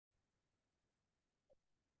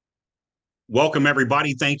Welcome,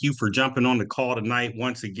 everybody. Thank you for jumping on the call tonight.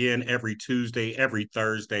 Once again, every Tuesday, every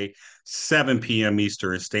Thursday, 7 p.m.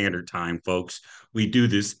 Eastern Standard Time, folks. We do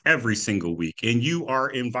this every single week, and you are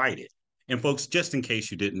invited. And, folks, just in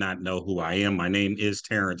case you did not know who I am, my name is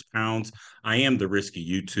Terrence Pounds. I am the risky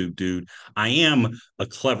YouTube dude. I am a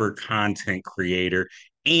clever content creator,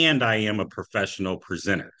 and I am a professional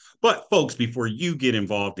presenter. But, folks, before you get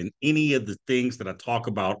involved in any of the things that I talk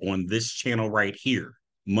about on this channel right here,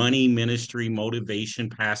 money, ministry, motivation,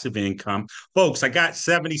 passive income. Folks, I got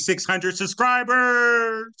 7,600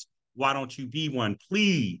 subscribers. Why don't you be one,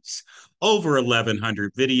 please? Over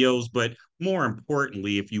 1,100 videos. But more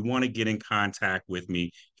importantly, if you want to get in contact with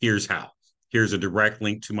me, here's how. Here's a direct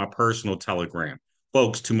link to my personal Telegram,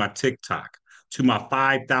 folks, to my TikTok, to my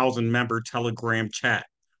 5,000 member Telegram chat,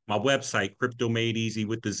 my website,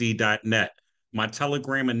 cryptomadeeasywiththez.net, my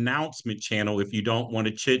Telegram announcement channel if you don't want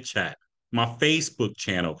to chit chat, my Facebook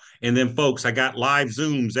channel. And then, folks, I got live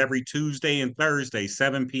Zooms every Tuesday and Thursday,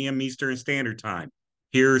 7 p.m. Eastern Standard Time.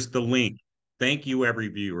 Here's the link. Thank you, every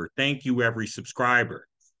viewer. Thank you, every subscriber.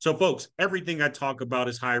 So, folks, everything I talk about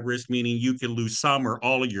is high risk, meaning you can lose some or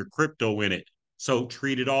all of your crypto in it. So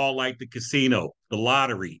treat it all like the casino, the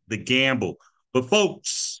lottery, the gamble. But,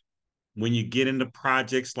 folks, when you get into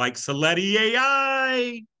projects like Seletti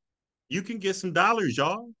A.i, you can get some dollars,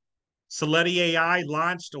 y'all. Seletti A.i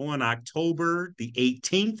launched on October the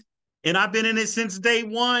 18th, and I've been in it since day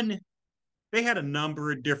one. They had a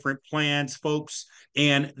number of different plans, folks,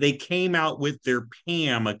 and they came out with their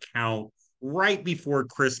Pamm account right before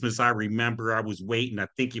Christmas. I remember I was waiting. I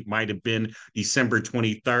think it might have been December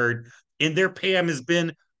 23rd, and their Pamm has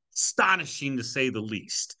been astonishing to say the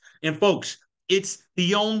least. And, folks, it's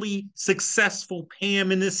the only successful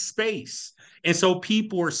Pamm in this space. And so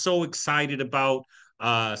people are so excited about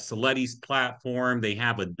Seletti's platform. They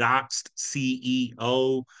have a doxed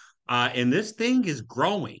CEO, and this thing is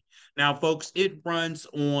growing. Now, folks, it runs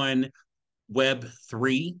on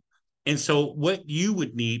Web3. And so what you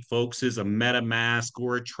would need, folks, is a MetaMask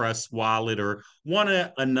or a Trust wallet or one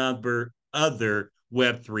of another other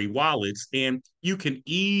Web3 wallets, and you can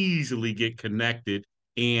easily get connected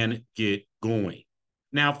and get going.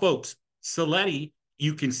 Now, folks, Seletti,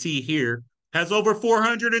 you can see here, has over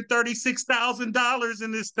 $436,000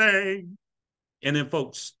 in this thing. And then,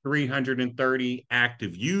 folks, 330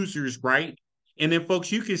 active users, right? And then,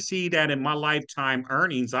 folks, you can see that in my lifetime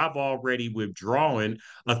earnings, I've already withdrawn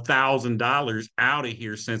 $1,000 out of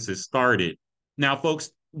here since it started. Now,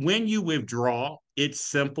 folks, when you withdraw, it's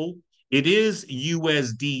simple. It is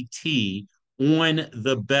USDT on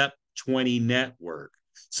the BEP20 network.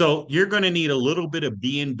 So you're going to need a little bit of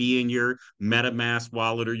BNB in your MetaMask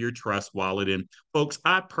wallet or your Trust wallet. And, folks,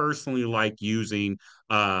 I personally like using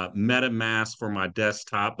MetaMask for my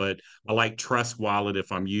desktop, but I like Trust Wallet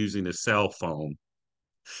if I'm using a cell phone.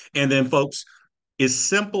 And then, folks, as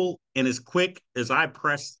simple and as quick as I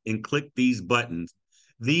press and click these buttons,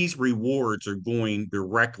 these rewards are going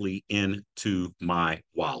directly into my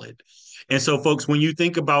wallet. And so, folks, when you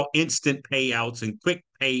think about instant payouts and quick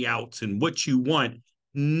payouts and what you want,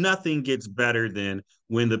 nothing gets better than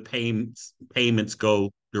when the payments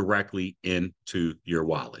go directly into your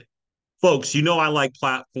wallet. Folks, you know I like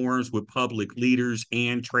platforms with public leaders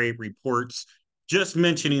and trade reports. Just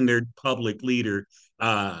mentioning their public leader,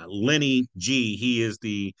 Lenny G. He is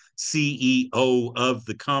the CEO of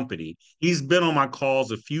the company. He's been on my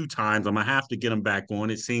calls a few times. I'm gonna have to get him back on.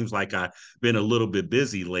 It seems like I've been a little bit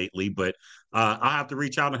busy lately, but I'll have to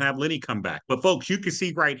reach out and have Lenny come back. But, folks, you can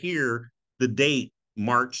see right here the date,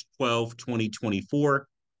 March 12, 2024,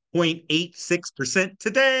 0.86%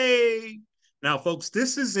 today. Now, folks,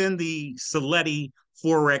 this is in the Seletti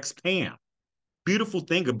Forex Pamm. Beautiful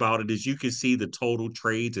thing about it is you can see the total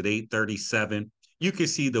trades at 837. You can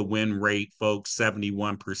see the win rate, folks,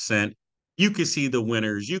 71%. You can see the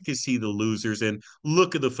winners. You can see the losers. And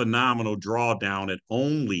look at the phenomenal drawdown at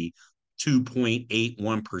only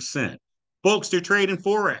 2.81%. Folks, they're trading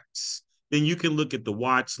Forex. Then you can look at the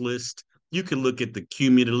watch list. You can look at the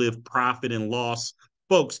cumulative profit and loss.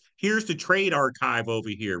 Folks, here's the trade archive over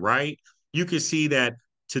here, right? You can see that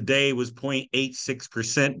today was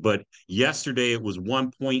 0.86%, but yesterday it was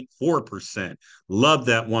 1.4%. Love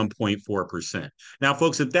that 1.4%. Now,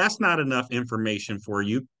 folks, if that's not enough information for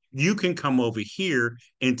you, you can come over here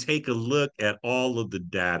and take a look at all of the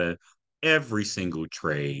data, every single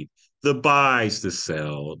trade, the buys, the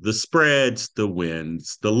sell, the spreads, the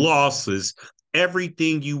wins, the losses,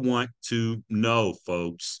 everything you want to know,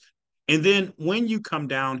 folks. And then when you come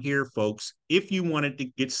down here, folks, if you wanted to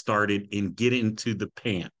get started and get into the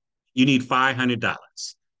Pamm, you need $500.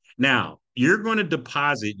 Now, you're going to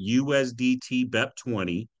deposit USDT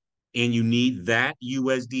BEP20 and you need that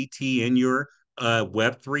USDT in your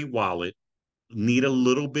Web3 wallet, need a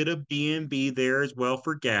little bit of BNB there as well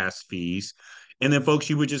for gas fees. And then, folks,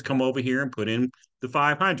 you would just come over here and put in the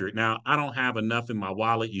 500. Now, I don't have enough in my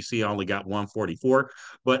wallet. You see, I only got 144,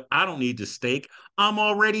 but I don't need to stake. I'm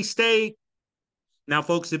already staked. Now,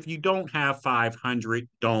 folks, if you don't have 500,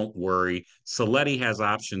 don't worry. Seletti has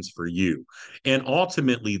options for you. And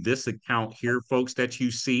ultimately, this account here, folks, that you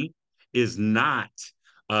see is not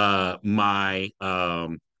my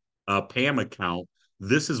Pamm account.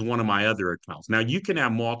 This is one of my other accounts. Now, you can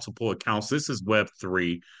have multiple accounts. This is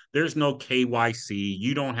Web3. There's no KYC.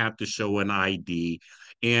 You don't have to show an ID.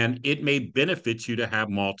 And it may benefit you to have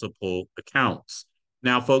multiple accounts.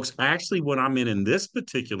 Now, folks, actually, what I'm in this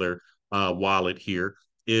particular wallet here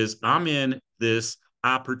is I'm in this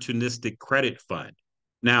opportunistic credit fund.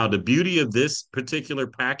 Now, the beauty of this particular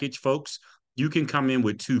package, folks, you can come in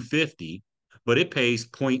with 250, but it pays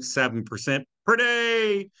 0.7% per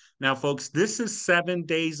day. Now, folks, this is 7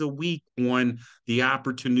 days a week on the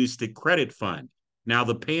opportunistic credit fund. Now,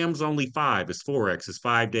 the PAM's only five, it's Forex, it's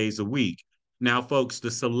 5 days a week. Now, folks, the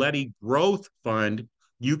Seletti Growth Fund,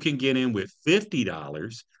 you can get in with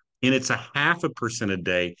 $50 and it's a 0.5% a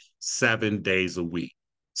day, 7 days a week.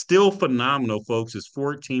 Still phenomenal, folks. It's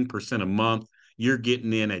 14% a month. You're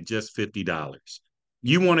getting in at just $50.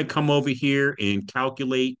 You want to come over here and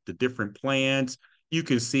calculate the different plans. You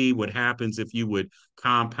can see what happens if you would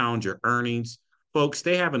compound your earnings. Folks,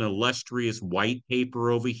 they have an illustrious white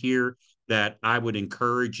paper over here that I would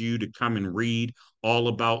encourage you to come and read all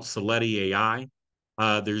about Seletti A.i.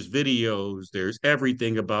 There's videos, there's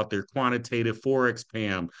everything about their quantitative Forex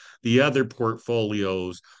PAM, the other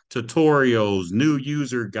portfolios, tutorials, new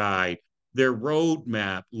user guide, their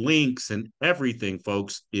roadmap, links, and everything,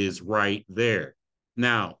 folks, is right there.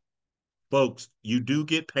 Now, folks, you do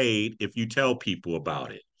get paid if you tell people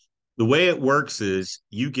about it. The way it works is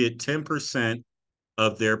you get 10%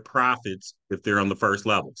 of their profits if they're on the first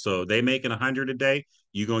level. So they making 100 a day,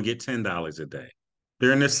 you're going to get $10 a day.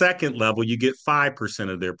 They're in the second level, you get 5%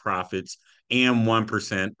 of their profits and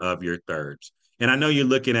 1% of your thirds. And I know you're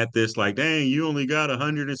looking at this like, dang, you only got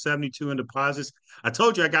 172 in deposits. I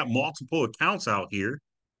told you I got multiple accounts out here.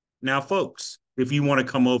 Now, folks, if you want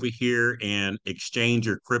to come over here and exchange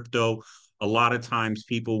your crypto, a lot of times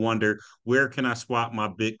people wonder, where can I swap my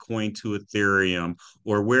Bitcoin to Ethereum?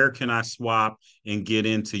 Or where can I swap and get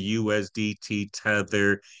into USDT,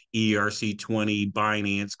 Tether, ERC20,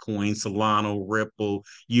 Binance Coin, Solana, Ripple,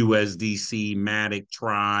 USDC, Matic,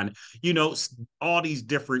 Tron, all these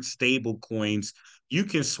different stable coins you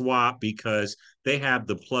can swap because they have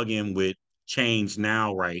the plugin with Change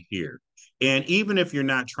Now right here. And even if you're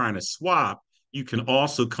not trying to swap, you can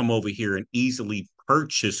also come over here and easily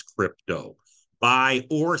purchase crypto, buy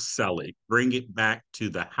or sell it, bring it back to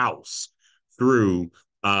the house through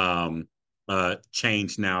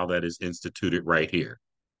Change Now that is instituted right here.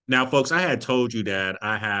 Now, folks, I had told you that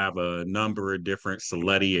I have a number of different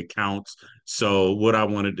Seletti accounts. So what I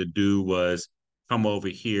wanted to do was come over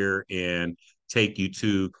here and take you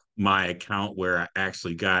to my account where I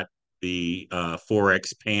actually got the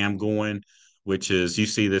Forex PAM going, which is you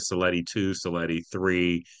see this Seletti 2, Seletti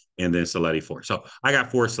 3, and then Seletti 4. So I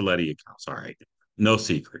got 4 Seletti accounts. All right. No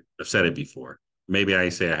secret. I've said it before. Maybe I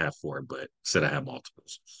didn't say I have 4, but said I have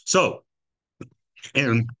multiples. So,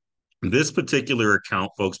 and this particular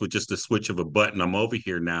account, folks, with just a switch of a button, I'm over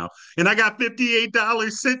here now, and I got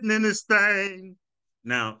 $58 sitting in this thing.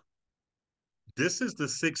 Now, this is the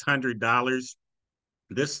 $600.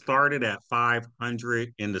 This started at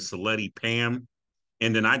 500 in the Seletti PAM.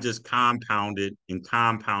 And then I just compounded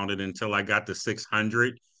until I got to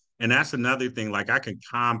 600. And that's another thing. Like I can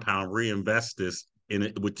compound, reinvest this in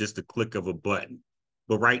it with just a click of a button.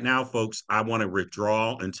 But right now, folks, I want to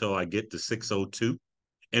withdraw until I get to 602.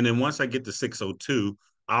 And then once I get to 602,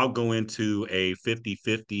 I'll go into a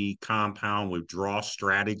 50-50 compound withdrawal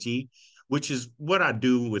strategy, which is what I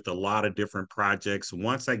do with a lot of different projects.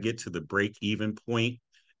 Once I get to the break even point,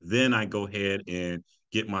 then I go ahead and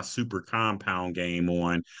get my super compound game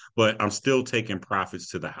on, but I'm still taking profits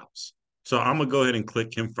to the house. So I'm going to go ahead and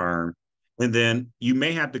click confirm. And then you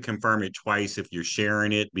may have to confirm it twice if you're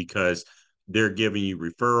sharing it because they're giving you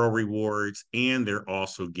referral rewards and they're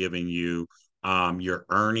also giving you your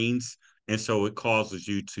earnings. And so it causes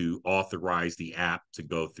you to authorize the app to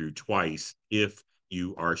go through twice if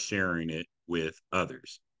you are sharing it with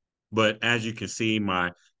others. But as you can see,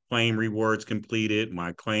 my claim rewards completed,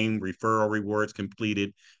 my claim referral rewards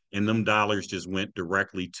completed, and them dollars just went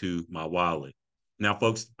directly to my wallet. Now,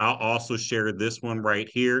 folks, I'll also share this one right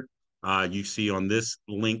here. You see on this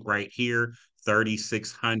link right here,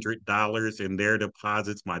 $3,600 in their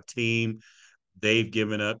deposits. My team, they've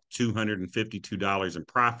given up $252 in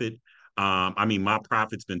profit. I mean, my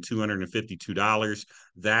profit's been $252.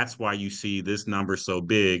 That's why you see this number so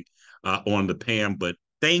big on the Pamm. But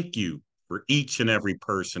thank you for each and every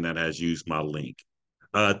person that has used my link.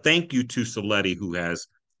 Thank you to Seletti, who has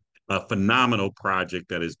a phenomenal project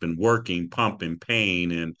that has been working, pumping,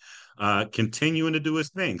 paying, and continuing to do its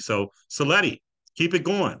thing. So, Seletti, keep it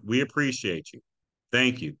going. We appreciate you.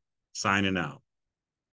 Thank you. Signing out.